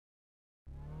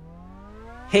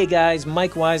Hey guys,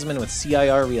 Mike Wiseman with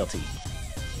CIR Realty.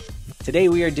 Today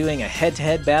we are doing a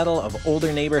head-to-head battle of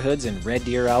older neighborhoods in Red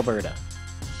Deer, Alberta.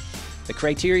 The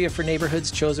criteria for neighborhoods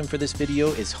chosen for this video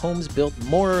is homes built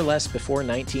more or less before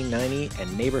 1990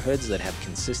 and neighborhoods that have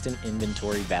consistent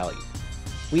inventory value.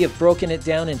 We have broken it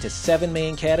down into 7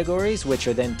 main categories, which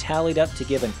are then tallied up to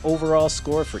give an overall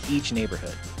score for each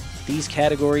neighborhood. These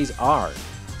categories are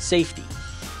safety.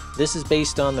 This is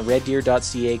based on the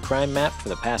reddeer.ca crime map for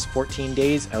the past 14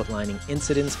 days outlining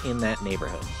incidents in that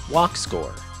neighborhood. Walk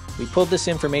score. We pulled this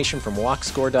information from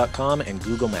walkscore.com and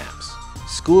Google Maps.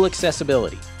 School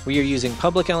accessibility. We are using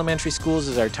public elementary schools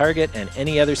as our target, and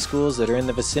any other schools that are in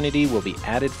the vicinity will be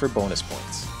added for bonus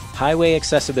points. Highway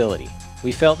accessibility.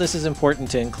 We felt this is important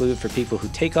to include for people who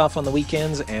take off on the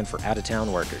weekends and for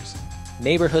out-of-town workers.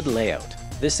 Neighborhood layout.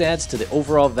 This adds to the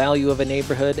overall value of a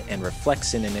neighborhood and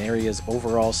reflects in an area's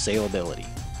overall saleability.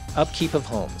 Upkeep of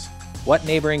homes. What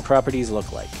neighboring properties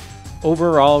look like.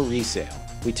 Overall resale.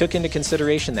 We took into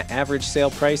consideration the average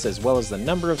sale price as well as the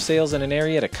number of sales in an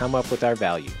area to come up with our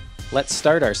value. Let's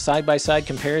start our side-by-side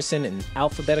comparison in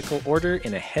alphabetical order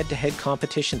in a head-to-head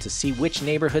competition to see which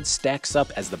neighborhood stacks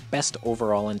up as the best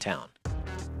overall in town.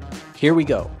 Here we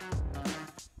go.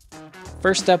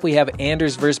 First up we have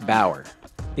Anders vs. Bauer.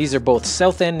 These are both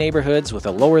South End neighborhoods with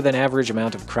a lower than average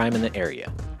amount of crime in the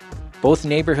area. Both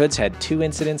neighborhoods had 2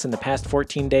 incidents in the past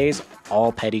 14 days,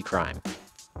 all petty crime.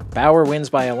 Bauer wins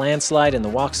by a landslide in the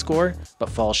walk score, but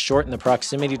falls short in the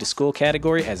proximity to school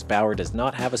category as Bauer does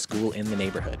not have a school in the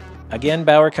neighborhood. Again,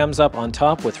 Bauer comes up on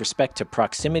top with respect to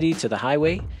proximity to the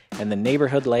highway, and the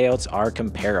neighborhood layouts are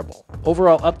comparable.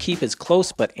 Overall upkeep is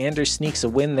close, but Anders sneaks a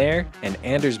win there, and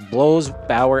Anders blows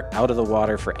Bauer out of the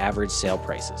water for average sale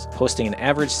prices, posting an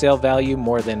average sale value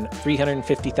more than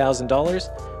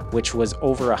 $350,000, which was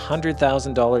over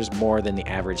 $100,000 more than the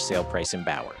average sale price in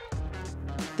Bauer.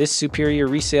 This superior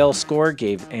resale score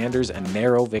gave Anders a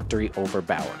narrow victory over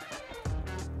Bauer.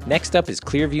 Next up is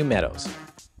Cleaview Meadows.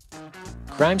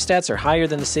 Crime stats are higher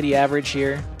than the city average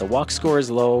here, the walk score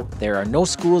is low, there are no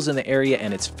schools in the area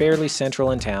and it's fairly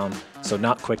central in town, so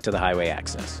not quick to the highway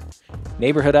access.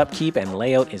 Neighborhood upkeep and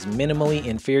layout is minimally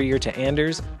inferior to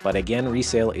Anders, but again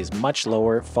resale is much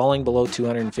lower, falling below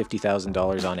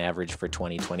 $250,000 on average for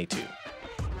 2022.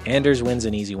 Anders wins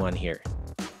an easy one here.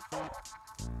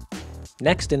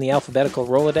 Next in the alphabetical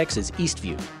Rolodex is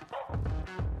Eastview.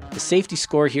 The safety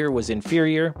score here was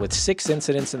inferior, with 6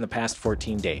 incidents in the past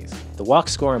 14 days. The walk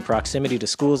score and proximity to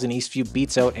schools in Eastview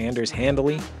beats out Anders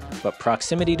handily, but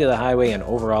proximity to the highway and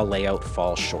overall layout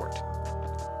falls short.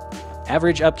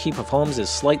 Average upkeep of homes is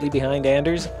slightly behind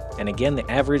Anders, and again the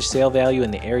average sale value in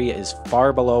the area is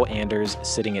far below Anders,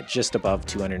 sitting at just above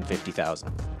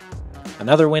 $250,000.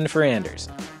 Another win for Anders.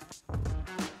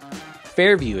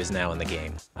 Fairview is now in the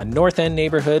game, a North End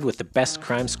neighborhood with the best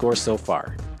crime score so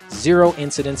far. 0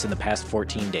 incidents in the past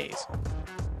 14 days.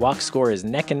 Walk score is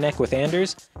neck and neck with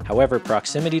Anders, however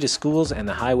proximity to schools and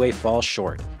the highway falls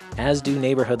short, as do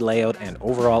neighborhood layout and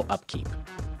overall upkeep.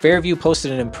 Fairview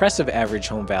posted an impressive average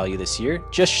home value this year,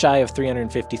 just shy of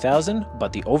 $350,000,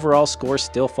 but the overall score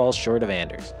still falls short of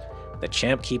Anders. The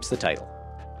champ keeps the title.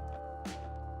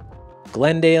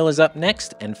 Glendale is up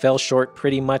next and fell short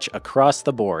pretty much across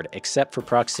the board except for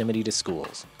proximity to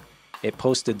schools. It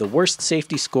posted the worst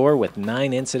safety score with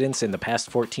 9 incidents in the past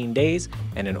 14 days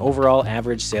and an overall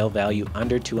average sale value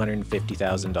under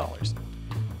 $250,000.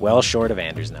 Well short of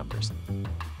Anders' numbers.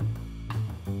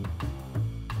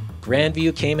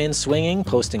 Grandview came in swinging,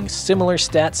 posting similar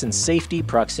stats in safety,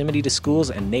 proximity to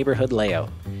schools, and neighborhood layout.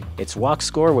 Its walk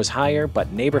score was higher,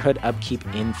 but neighborhood upkeep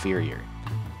inferior.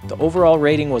 The overall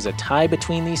rating was a tie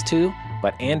between these two,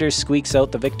 but Anders squeaks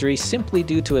out the victory simply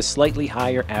due to a slightly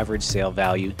higher average sale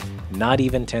value, not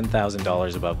even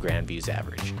 $10,000 above Grandview's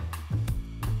average.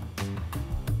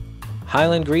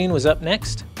 Highland Green was up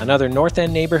next, another North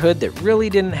End neighborhood that really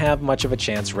didn't have much of a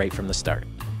chance right from the start.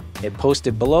 It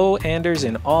posted below Anders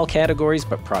in all categories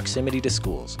but proximity to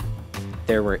schools.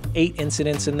 There were 8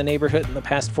 incidents in the neighborhood in the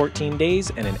past 14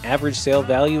 days and an average sale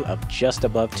value of just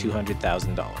above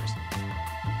 $200,000.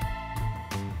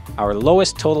 Our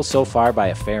lowest total so far by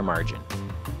a fair margin.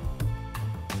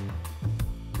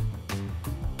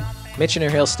 Michener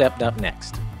Hill stepped up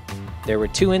next. There were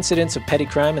 2 incidents of petty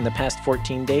crime in the past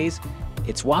 14 days.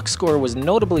 Its walk score was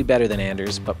notably better than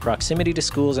Anders, but proximity to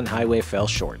schools and highway fell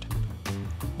short.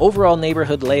 Overall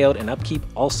neighborhood layout and upkeep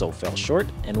also fell short,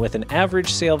 and with an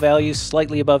average sale value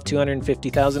slightly above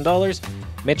 $250,000,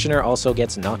 Michener also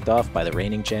gets knocked off by the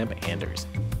reigning champ Anders.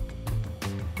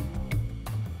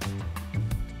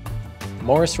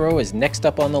 Morrisroe is next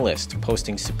up on the list,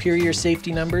 posting superior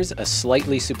safety numbers, a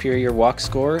slightly superior walk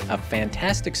score, a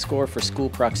fantastic score for school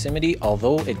proximity,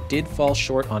 although it did fall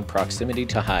short on proximity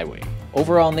to highway.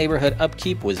 Overall neighborhood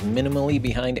upkeep was minimally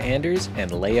behind Anders,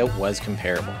 and layout was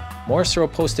comparable. Morrisroe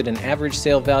posted an average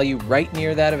sale value right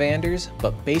near that of Anders,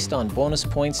 but based on bonus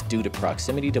points due to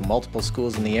proximity to multiple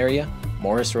schools in the area,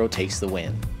 Morrisroe takes the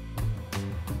win.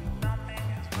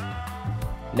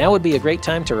 Now would be a great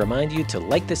time to remind you to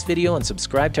like this video and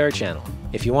subscribe to our channel.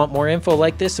 If you want more info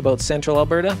like this about Central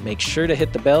Alberta, make sure to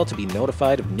hit the bell to be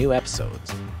notified of new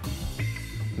episodes.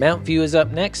 Mountview is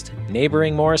up next,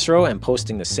 neighboring Morrisroe and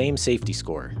posting the same safety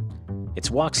score.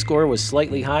 Its walk score was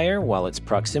slightly higher, while its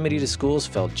proximity to schools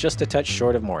fell just a touch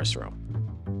short of Morrisroe.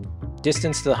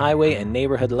 Distance to the highway and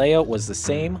neighborhood layout was the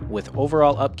same, with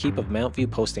overall upkeep of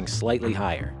Mountview posting slightly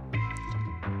higher.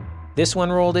 This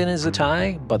one rolled in as a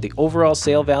tie, but the overall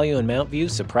sale value in Mountview,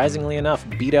 surprisingly enough,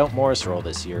 beat out Morrisroe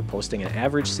this year, posting an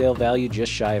average sale value just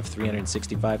shy of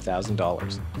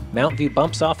 $365,000. Mountview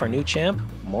bumps off our new champ,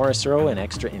 Morrisroe, in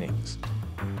extra innings.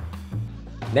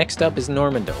 Next up is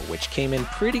Normandeau, which came in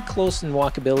pretty close in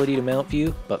walkability to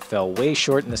Mountview, but fell way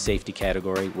short in the safety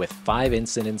category with 5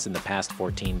 incidents in the past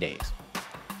 14 days.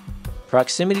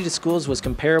 Proximity to schools was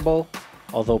comparable,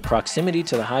 although proximity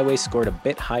to the highway scored a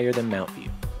bit higher than Mountview.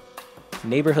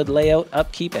 Neighborhood layout,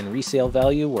 upkeep, and resale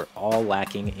value were all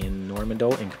lacking in Normandeau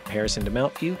in comparison to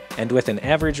Mountview, and with an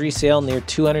average resale near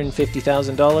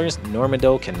 $250,000,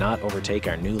 Normandeau cannot overtake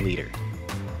our new leader.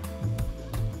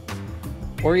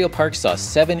 Oriole Park saw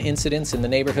 7 incidents in the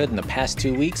neighborhood in the past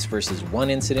 2 weeks versus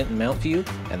 1 incident in Mountview,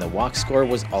 and the walk score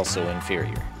was also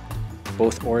inferior.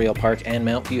 Both Oriole Park and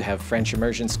Mountview have French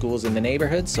immersion schools in the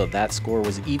neighborhood, so that score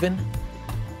was even.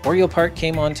 Oriole Park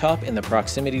came on top in the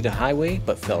proximity to highway,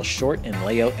 but fell short in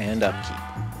layout and upkeep.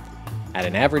 At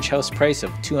an average house price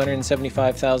of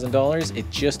 $275,000, it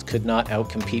just could not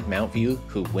outcompete Mountview,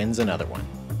 who wins another one.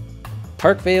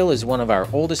 Parkvale is one of our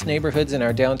oldest neighborhoods in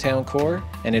our downtown core,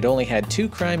 and it only had 2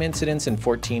 crime incidents in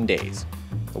 14 days.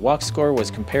 The walk score was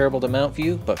comparable to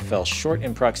Mountview, but fell short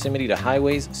in proximity to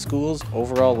highways, schools,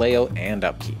 overall layout, and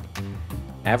upkeep.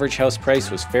 Average house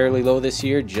price was fairly low this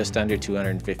year, just under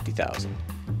 $250,000.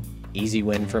 Easy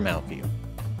win for Mountview.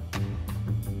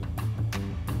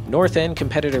 North End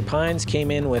competitor Pines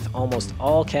came in with almost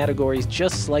all categories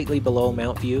just slightly below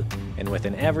Mountview, and with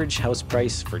an average house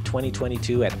price for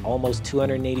 2022 at almost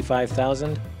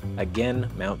 $285,000,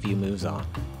 again Mountview moves on.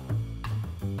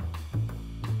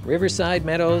 Riverside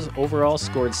Meadows overall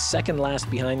scored second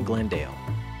last behind Glendale,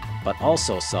 but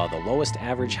also saw the lowest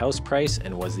average house price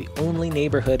and was the only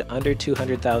neighborhood under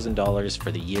 $200,000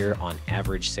 for the year on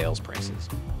average sales prices.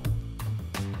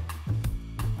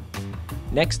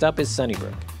 Next up is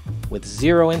Sunnybrook. With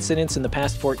 0 incidents in the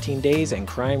past 14 days and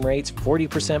crime rates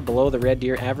 40% below the Red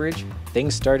Deer average,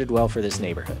 things started well for this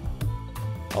neighborhood.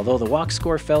 Although the walk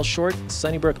score fell short,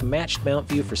 Sunnybrook matched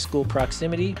Mountview for school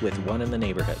proximity with 1 in the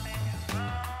neighborhood.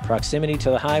 Proximity to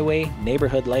the highway,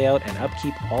 neighborhood layout, and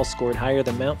upkeep all scored higher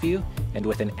than Mountview, and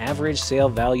with an average sale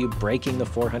value breaking the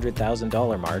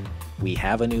 $400,000 mark, we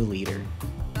have a new leader.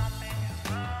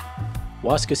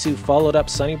 Waskasoo followed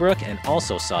up Sunnybrook and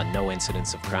also saw no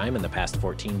incidents of crime in the past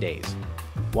 14 days.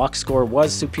 Walk score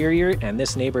was superior, and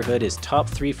this neighborhood is top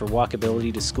 3 for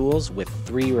walkability to schools, with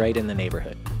 3 right in the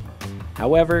neighborhood.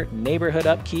 However, neighborhood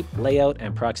upkeep, layout,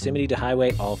 and proximity to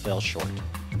highway all fell short.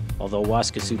 Although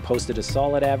Waskasoo posted a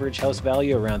solid average house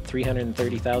value around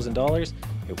 $330,000,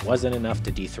 it wasn't enough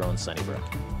to dethrone Sunnybrook.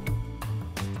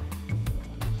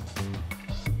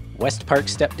 Westpark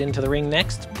stepped into the ring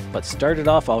next, but started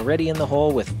off already in the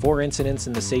hole with 4 incidents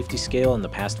in the safety scale in the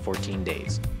past 14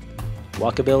 days.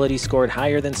 Walkability scored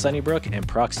higher than Sunnybrook, and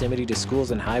proximity to schools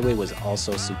and highway was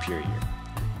also superior.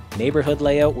 Neighborhood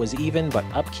layout was even, but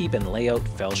upkeep and layout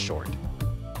fell short.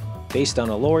 Based on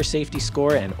a lower safety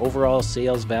score and overall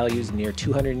sales values near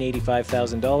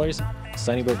 $285,000,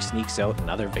 Sunnybrook sneaks out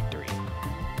another victory.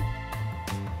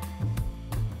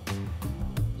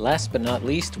 Last but not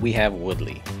least, we have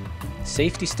Woodlea.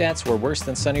 Safety stats were worse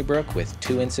than Sunnybrook with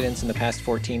 2 incidents in the past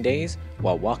 14 days,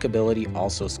 while walkability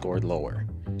also scored lower.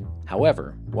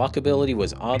 However, walkability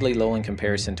was oddly low in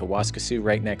comparison to Waskasoo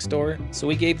right next door, so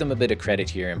we gave them a bit of credit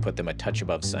here and put them a touch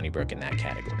above Sunnybrook in that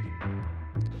category.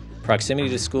 Proximity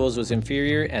to schools was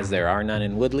inferior, as there are none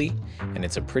in Woodlea, and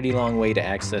it's a pretty long way to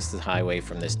access the highway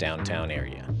from this downtown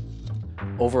area.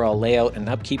 Overall layout and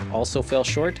upkeep also fell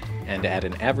short, and at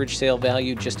an average sale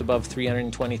value just above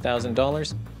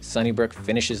 $320,000, Sunnybrook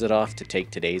finishes it off to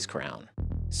take today's crown.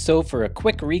 So for a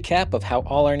quick recap of how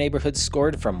all our neighborhoods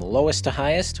scored from lowest to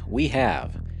highest, we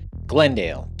have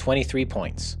Glendale, 23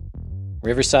 points.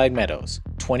 Riverside Meadows,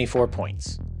 24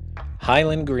 points.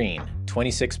 Highland Green,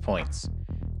 26 points.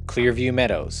 Clearview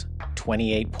Meadows,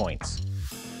 28 points.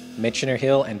 Michener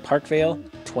Hill and Parkvale,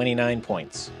 29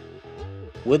 points.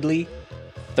 Woodlea,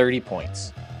 30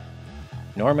 points.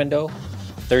 Normandeau,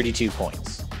 32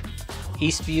 points.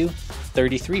 Eastview,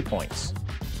 33 points.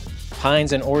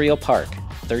 Pines and Oriole Park,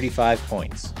 35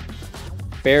 points.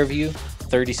 Fairview,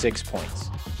 36 points.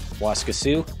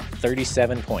 Waskasoo,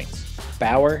 37 points.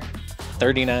 Bower,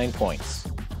 39 points.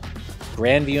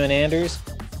 Grandview and Anders,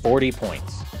 40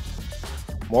 points.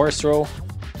 Morrisroe,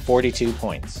 42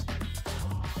 points.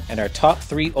 And our top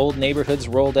 3 old neighborhoods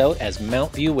rolled out as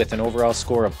Mountview with an overall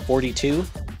score of 42,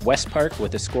 Westpark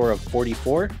with a score of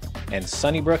 44, and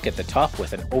Sunnybrook at the top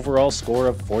with an overall score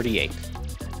of 48.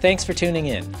 Thanks for tuning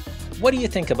in. What do you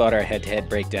think about our head-to-head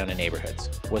breakdown of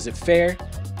neighborhoods? Was it fair?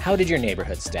 How did your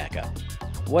neighborhood stack up?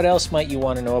 What else might you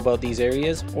want to know about these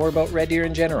areas or about Red Deer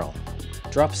in general?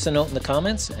 Drop us a note in the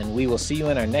comments and we will see you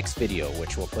in our next video,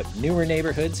 which will put newer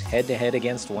neighborhoods head-to-head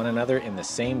against one another in the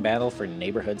same battle for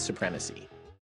neighborhood supremacy.